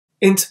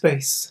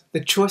InterBase, the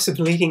choice of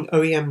leading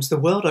OEMs the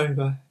world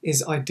over,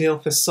 is ideal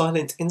for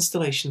silent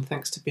installation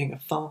thanks to being a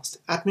fast,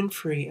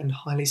 admin-free and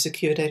highly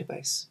secure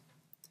database.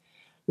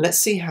 Let's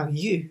see how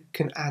you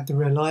can add the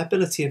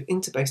reliability of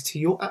InterBase to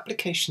your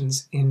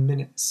applications in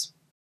minutes.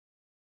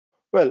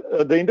 Well,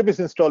 the InterBase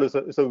install is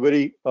a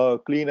very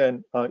clean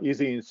and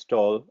easy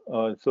install.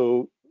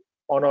 So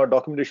on our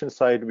documentation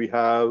side, we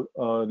have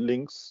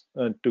links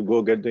to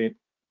go get the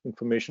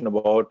information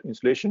about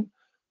installation.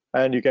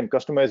 And you can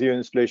customize your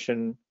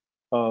installation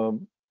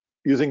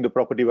using the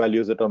property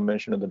values that are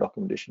mentioned in the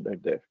documentation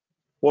right there.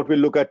 What we'll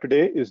look at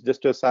today is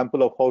just a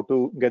sample of how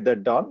to get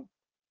that done.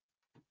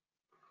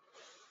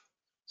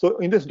 So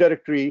in this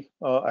directory,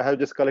 I have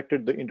just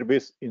collected the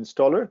InterBase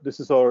installer. This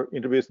is our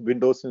InterBase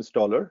Windows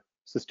installer,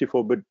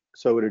 64-bit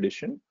server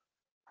edition.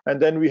 And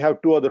then we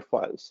have two other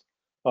files.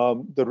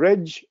 The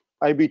reg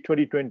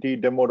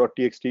ib2020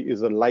 demo.txt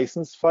is a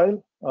license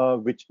file,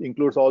 which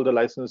includes all the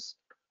license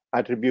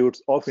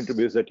attributes of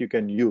InterBase that you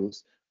can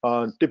use.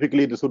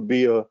 Typically, this would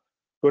be a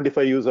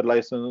 25 user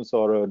license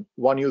or a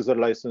 1 user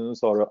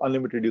license or an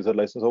unlimited user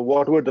license or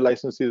whatever the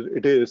license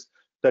it is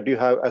that you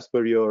have as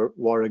per your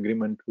WAR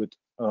agreement with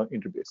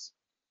InterBase.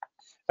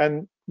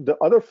 And the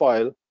other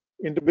file,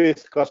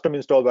 InterBase custom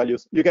install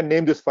values, you can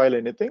name this file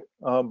anything,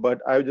 but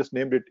I've just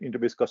named it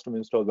InterBase custom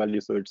install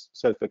values, so it's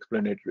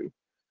self-explanatory.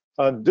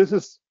 This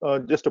is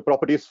just a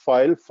properties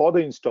file for the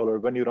installer.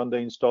 When you run the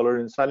installer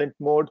in silent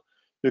mode,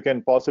 you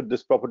can posit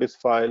this properties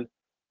file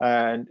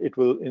and it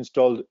will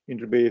install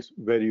InterBase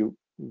where you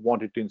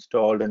want it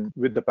installed and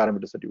with the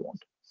parameters that you want.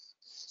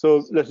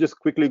 So let's just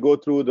quickly go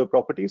through the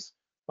properties.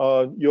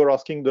 You're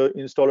asking the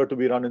installer to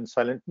be run in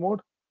silent mode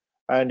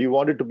and you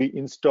want it to be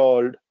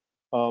installed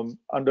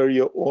under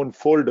your own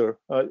folder.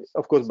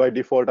 Of course, by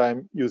default,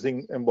 I'm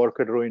using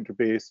Embarcadero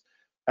InterBase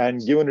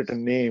and given it a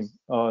name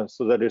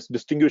so that it's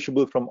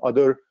distinguishable from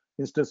other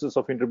instances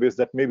of InterBase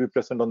that may be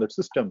present on that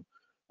system.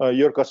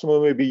 Your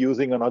customer may be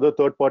using another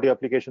third-party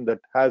application that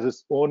has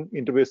its own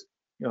InterBase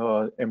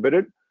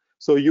embedded.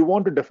 So you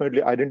want to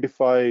definitely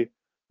identify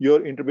your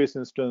InterBase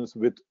instance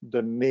with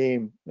the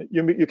name.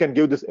 You can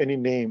give this any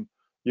name.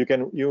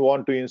 You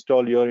want to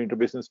install your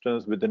InterBase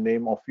instance with the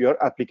name of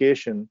your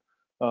application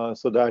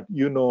so that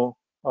you know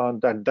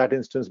that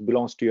instance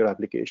belongs to your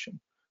application.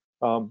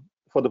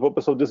 For the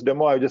purpose of this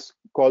demo, I just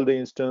call the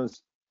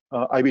instance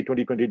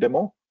IB2020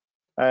 demo.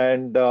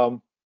 And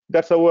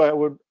that's how I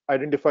would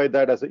identify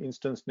that as an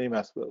instance name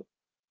as well.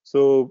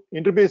 So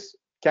InterBase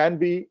can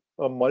be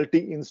a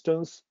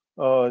multi-instance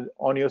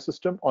on your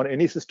system, on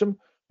any system.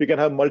 You can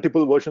have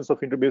multiple versions of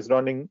InterBase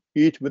running,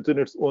 each within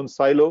its own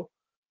silo,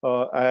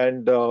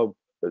 and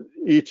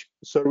each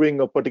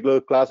serving a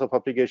particular class of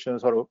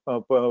applications or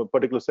a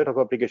particular set of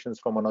applications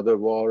from another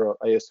WAR or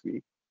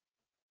ISV.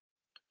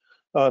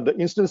 The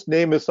instance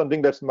name is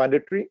something that's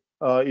mandatory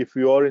if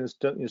you are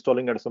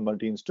installing it as a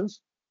multi-instance.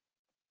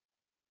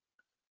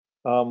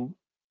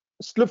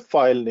 Slip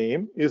file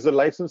name is the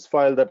license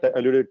file that I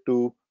alluded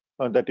to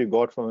that you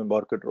got from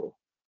Embarcadero.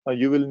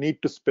 You will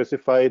need to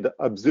specify the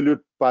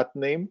absolute path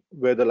name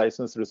where the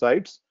license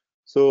resides.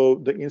 So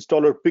the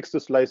installer picks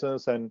this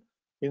license and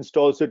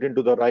installs it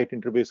into the right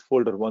InterBase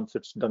folder once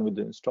it's done with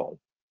the install.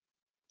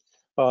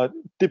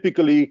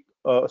 Typically,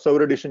 a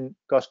server edition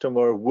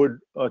customer would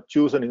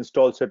choose an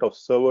install set of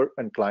server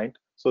and client.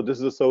 So this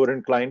is a server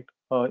and client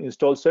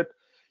install set.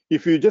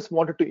 If you just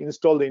wanted to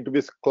install the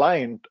InterBase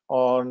client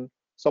on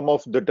some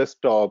of the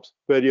desktops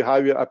where you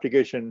have your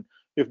application,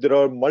 if there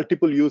are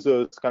multiple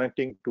users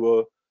connecting to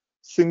a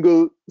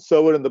single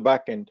server in the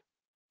backend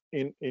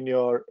in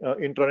your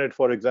intranet,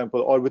 for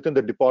example, or within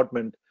the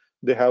department,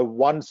 they have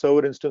one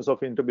server instance of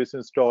InterBase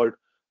installed,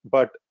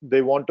 but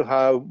they want to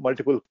have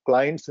multiple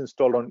clients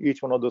installed on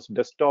each one of those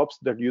desktops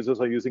that users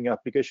are using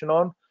application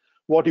on.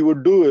 What you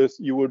would do is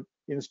you would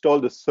install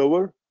the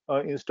server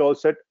install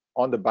set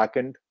on the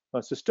backend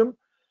system,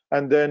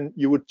 and then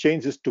you would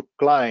change this to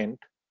client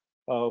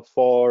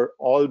for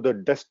all the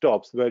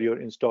desktops where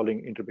you're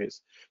installing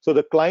InterBase. So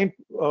the client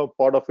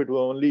part of it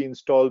will only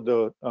install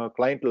the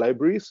client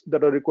libraries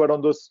that are required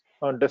on those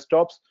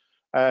desktops,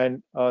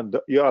 and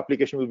your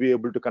application will be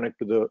able to connect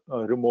to the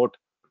remote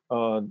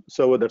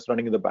server that's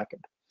running in the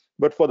backend.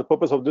 But for the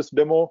purpose of this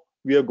demo,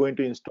 we are going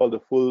to install the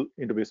full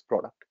InterBase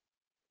product.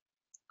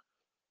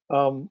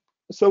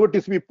 Server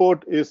TCP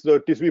port is the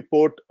TCP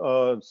port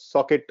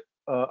socket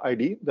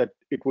ID that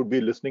it would be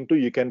listening to.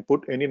 You can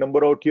put any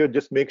number out here.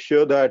 Just make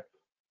sure that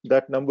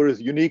that number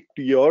is unique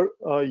to your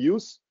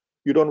use.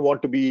 You don't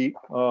want to be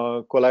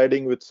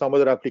colliding with some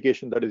other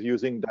application that is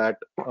using that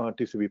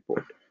TCP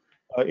port.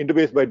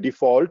 InterBase by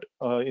default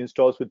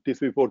installs with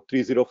TCP port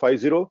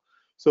 3050.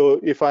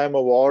 So if I am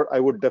a WAR, I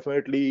would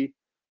definitely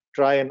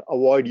try and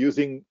avoid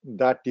using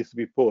that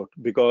TCP port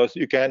because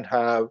you can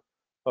have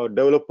a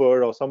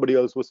developer or somebody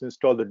else who's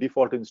installed the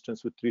default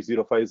instance with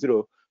 3050.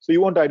 So you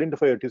want to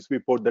identify a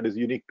TCP port that is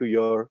unique to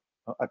your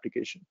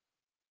application.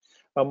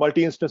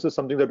 Multi-instance is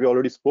something that we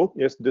already spoke.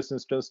 Yes, this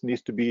instance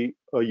needs to be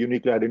a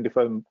uniquely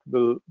identifiable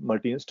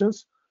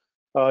multi-instance.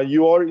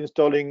 You are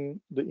installing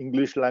the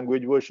English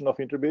language version of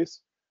InterBase.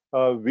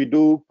 we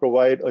do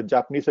provide a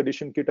Japanese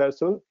edition kit as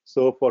well.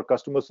 So for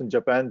customers in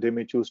Japan, they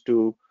may choose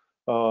to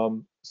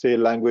say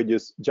language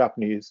is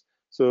Japanese.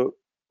 So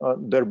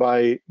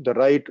thereby the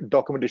right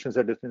documentation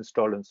set is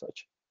installed and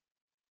such.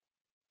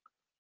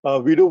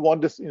 We do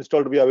want this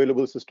install to be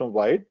available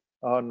system-wide,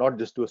 not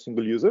just to a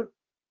single user.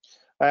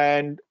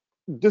 And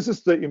this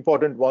is the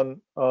important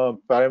one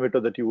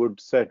parameter that you would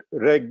set: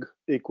 reg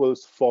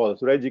equals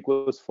false. Reg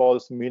equals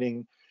false,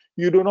 meaning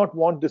you do not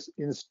want this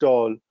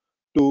install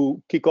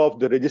to kick off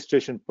the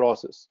registration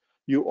process.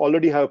 You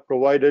already have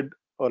provided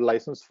a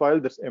license file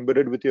that's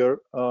embedded with your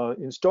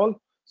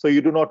install, so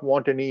you do not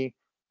want any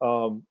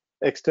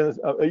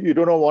you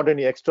do not want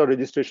any extra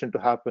registration to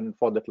happen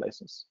for that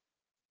license.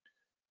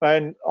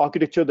 And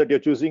architecture that you're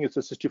choosing is a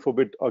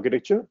 64-bit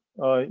architecture.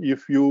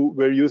 If you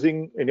were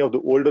using any of the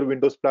older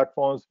Windows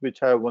platforms which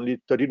have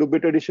only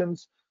 32-bit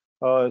editions,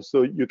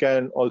 so you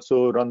can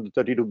also run the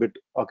 32-bit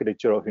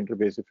architecture of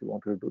InterBase if you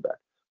wanted to do that.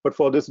 But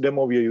for this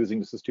demo, we are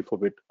using the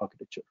 64-bit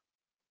architecture.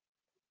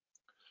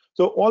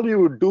 So all you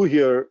would do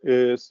here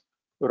is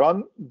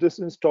run this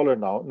installer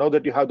now. Now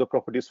that you have the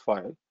properties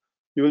file,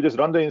 you will just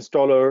run the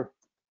installer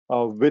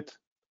with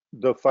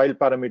the file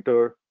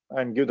parameter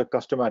and give the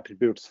custom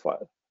attributes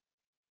file.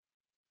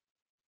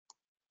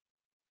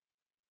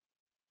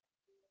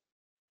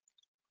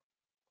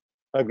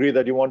 Agree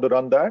that you want to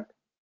run that.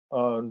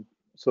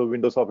 So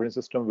Windows operating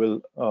system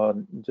will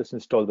just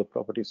install the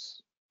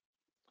properties.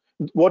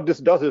 What this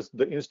does is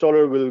the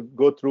installer will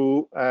go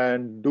through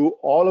and do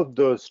all of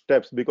the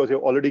steps, because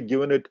you've already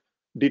given it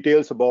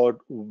details about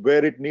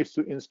where it needs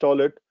to install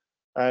it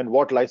and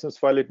what license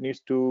file it needs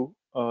to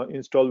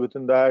install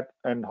within that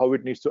and how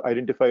it needs to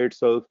identify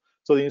itself.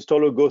 So the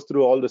installer goes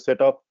through all the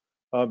setup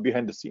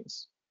behind the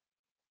scenes.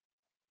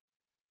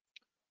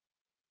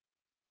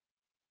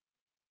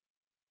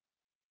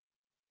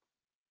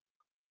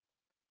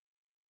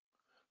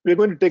 We're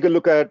going to take a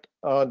look at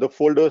the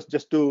folders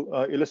just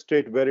to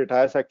illustrate where it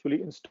has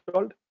actually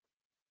installed.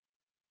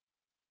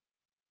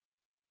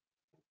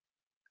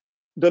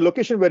 The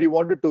location where you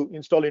wanted to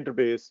install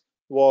InterBase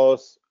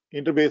was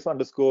InterBase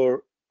 _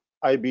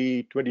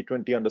 IB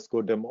 2020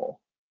 _ demo,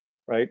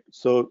 right?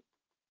 So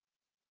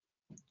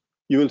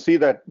you will see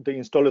that the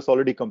install is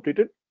already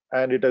completed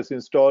and it has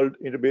installed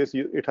InterBase.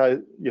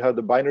 You have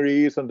the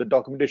binaries and the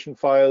documentation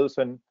files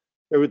and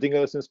everything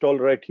else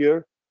installed right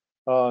here.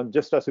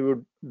 Just as you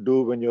would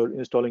do when you're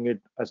installing it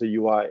as a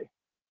UI.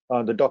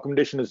 The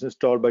documentation is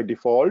installed by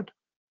default,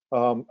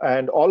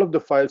 and all of the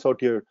files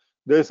out here.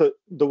 The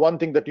one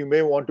thing that you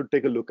may want to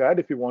take a look at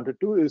if you wanted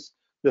to is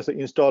there's an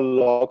install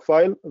log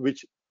file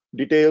which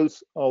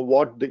details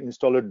what the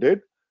installer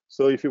did.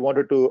 So if you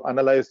wanted to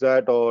analyze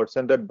that or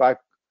send that back,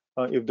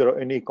 if there are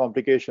any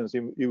complications,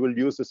 you will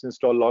use this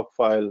install log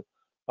file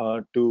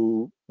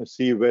to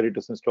see where it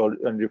is installed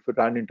and if it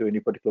ran into any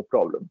particular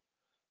problem.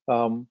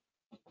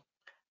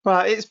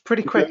 Well, it's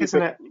pretty quick,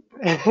 isn't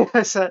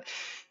it? So,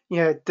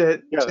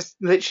 just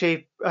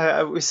literally,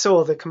 we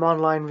saw the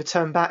command line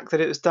return back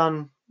that it was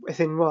done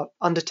within what,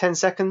 under 10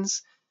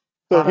 seconds.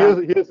 So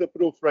here's the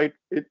proof, right?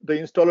 The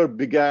installer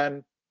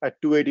began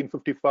at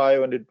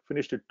 2:18:55 and it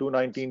finished at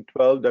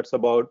 2:19:12. That's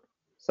about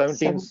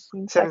 17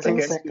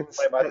 seconds.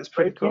 That's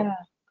pretty cool. Yeah.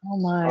 Oh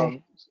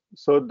my.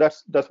 So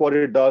that's what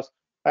it does.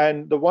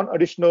 And the one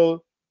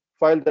additional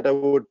file that I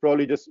would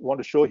probably just want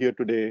to show here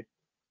today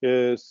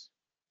is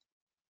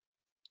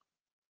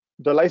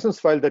the license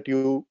file that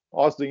you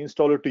ask the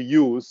installer to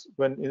use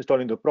when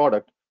installing the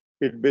product.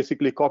 It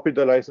basically copied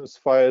the license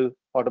file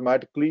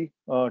automatically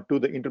to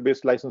the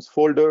InterBase license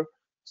folder.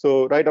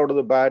 So right out of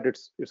the bat,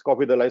 it's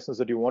copied the license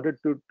that you wanted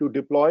to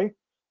deploy.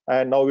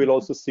 And now we'll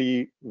also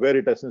see where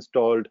it has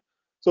installed.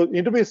 So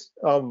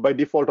InterBase by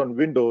default on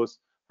Windows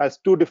has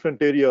two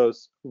different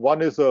areas.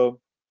 One is a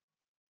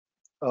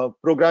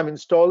program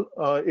install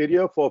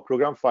area for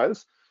program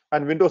files.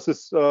 And Windows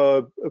is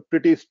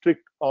pretty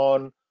strict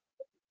on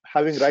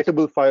having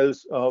writable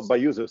files by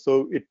users.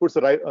 So it puts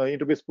the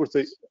InterBase puts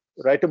the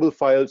writable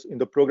files in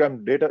the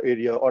program data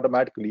area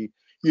automatically.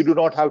 You do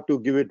not have to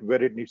give it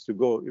where it needs to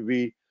go.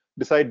 We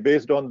decide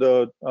based on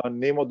the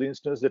name of the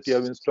instance that you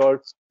have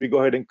installed. We go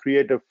ahead and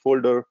create a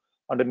folder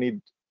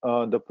underneath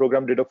the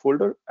program data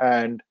folder,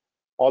 and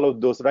all of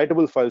those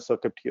writable files are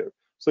kept here.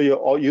 So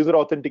your user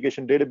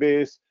authentication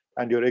database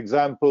and your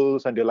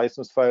examples and your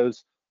license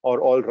files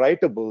are all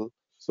writable.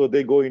 So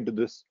they go into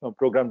this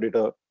program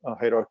data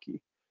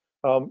hierarchy.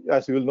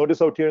 As you will notice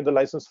out here in the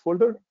license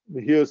folder,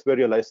 here's where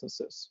your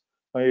license is.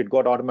 It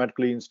got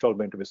automatically installed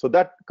by InterBase. So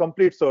that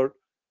completes our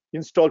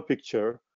install picture.